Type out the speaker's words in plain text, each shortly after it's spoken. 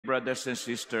brothers and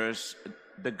sisters,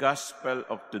 the gospel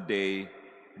of today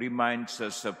reminds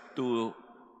us of two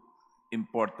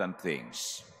important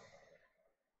things.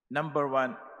 Number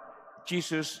one,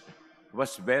 Jesus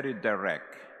was very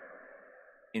direct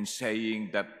in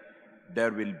saying that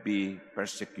there will be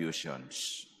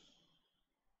persecutions.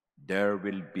 There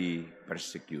will be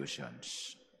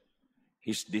persecutions.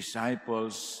 His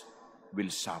disciples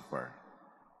will suffer.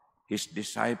 His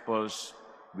disciples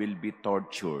will be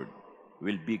tortured,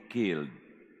 will be killed.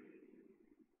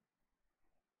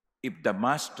 If the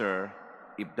master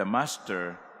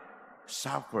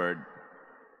suffered,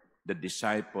 the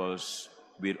disciples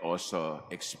will also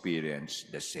experience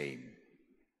the same.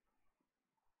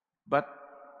 But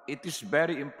it is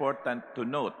very important to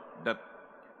note that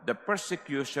the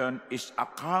persecution is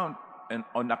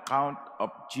on account of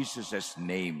Jesus'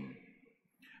 name.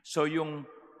 So yung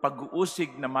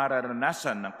pag-uusig na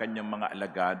mararanasan ng kanyang mga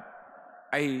alagad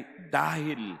ay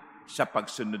dahil sa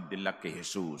pagsunod nila kay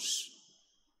Jesus.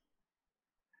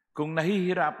 Kung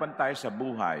nahihirapan tayo sa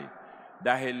buhay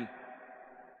dahil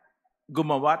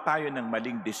gumawa tayo ng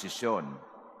maling desisyon,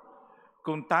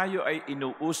 kung tayo ay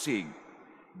inuusig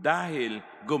dahil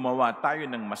gumawa tayo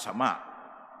ng masama,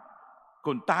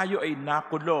 kung tayo ay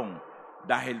nakulong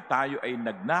dahil tayo ay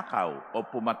nagnakaw o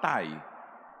pumatay,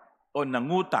 o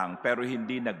nangutang pero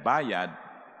hindi nagbayad,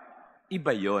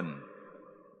 iba yon.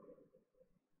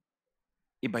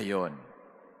 Iba yon.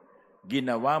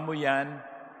 Ginawa mo yan,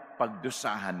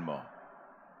 pagdusahan mo.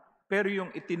 Pero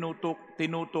yung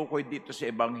tinutukoy dito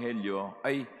sa Ebanghelyo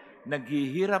ay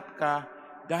naghihirap ka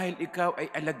dahil ikaw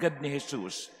ay alagad ni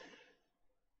Jesus.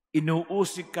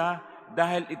 Inuusig ka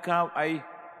dahil ikaw ay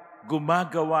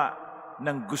gumagawa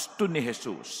ng gusto ni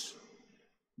Jesus.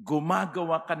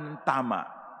 Gumagawa ka ng tama.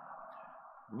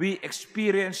 We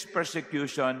experience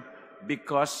persecution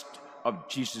because of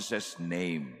Jesus'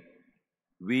 name.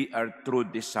 We are true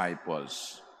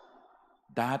disciples.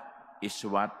 That is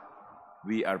what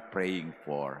we are praying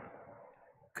for.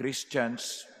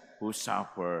 Christians who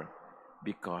suffer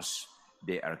because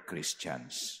they are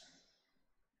Christians.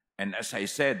 And as I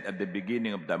said at the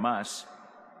beginning of the Mass,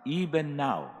 even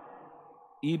now,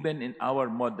 even in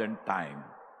our modern time,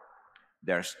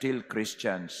 there are still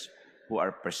Christians who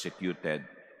are persecuted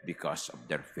because of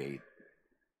their faith.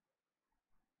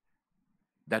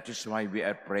 That is why we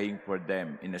are praying for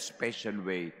them in a special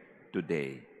way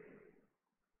today.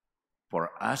 For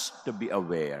us to be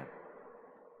aware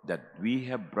that we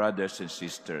have brothers and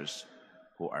sisters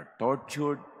who are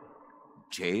tortured,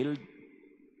 jailed,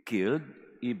 killed,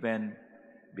 even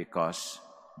because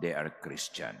they are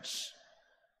Christians.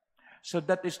 So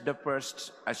that is the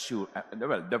first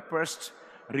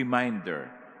reminder,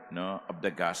 of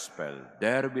the gospel.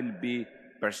 There will be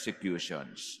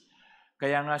persecutions.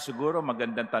 Kaya nga siguro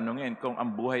magandang tanungin kung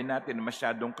ang buhay natin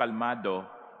masyadong kalmado,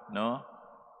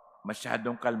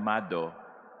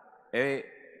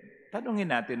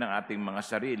 tanungin natin ang ating mga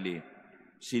sarili,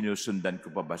 sinusundan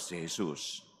ko pa ba si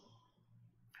Jesus?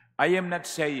 I am not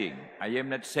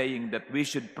saying that we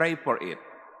should pray for it.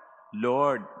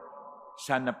 Lord,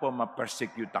 sana po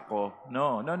ma-persecute ako.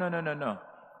 No.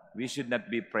 We should not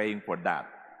be praying for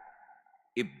that.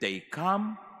 If they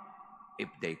come,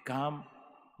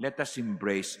 let us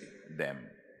embrace them.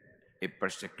 If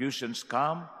persecutions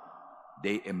come,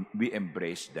 we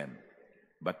embrace them.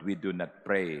 But we do not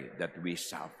pray that we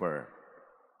suffer.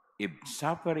 If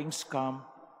sufferings come,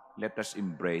 let us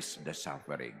embrace the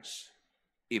sufferings.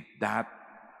 If that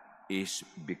is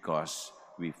because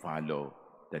we follow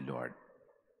the Lord.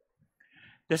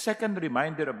 The second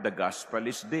reminder of the gospel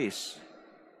is this: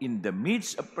 in the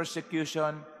midst of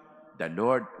persecution, the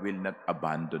Lord will not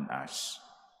abandon us.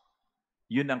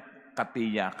 Yun ang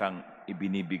katiyakang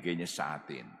ibinibigay niya sa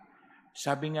atin.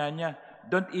 Sabi nga niya,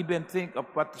 don't even think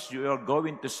of what you're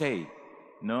going to say.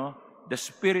 No? The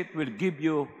Spirit will give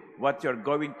you what you're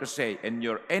going to say, and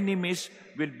your enemies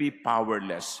will be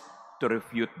powerless to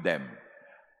refute them.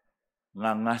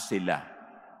 Nga sila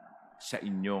sa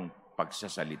inyong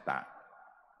pagsasalita.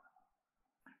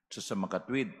 So sa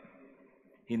makatwid,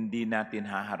 hindi natin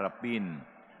haharapin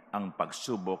ang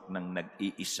pagsubok ng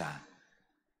nag-iisa.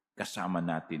 Kasama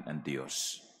natin ang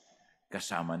Diyos.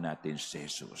 Kasama natin si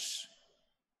Jesus.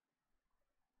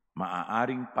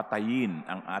 Maaaring patayin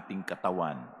ang ating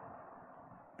katawan,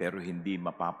 pero hindi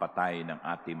mapapatay ng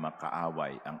ating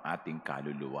makaaway ang ating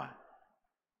kaluluwa.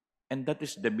 And that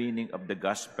is the meaning of the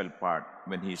gospel part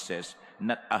when he says,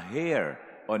 not a hair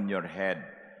on your head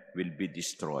will be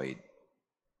destroyed.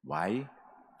 Why?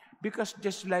 Because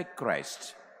just like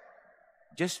Christ,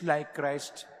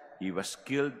 he was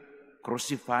killed,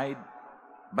 crucified,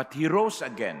 but he rose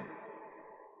again.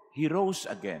 He rose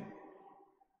again.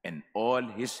 and all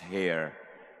his hair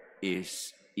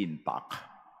is intact.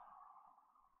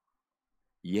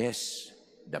 Yes,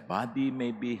 the body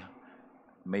may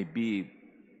be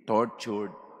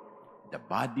tortured, the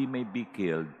body may be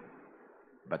killed,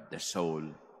 but the soul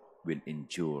will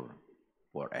endure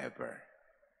forever.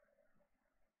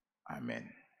 Amen.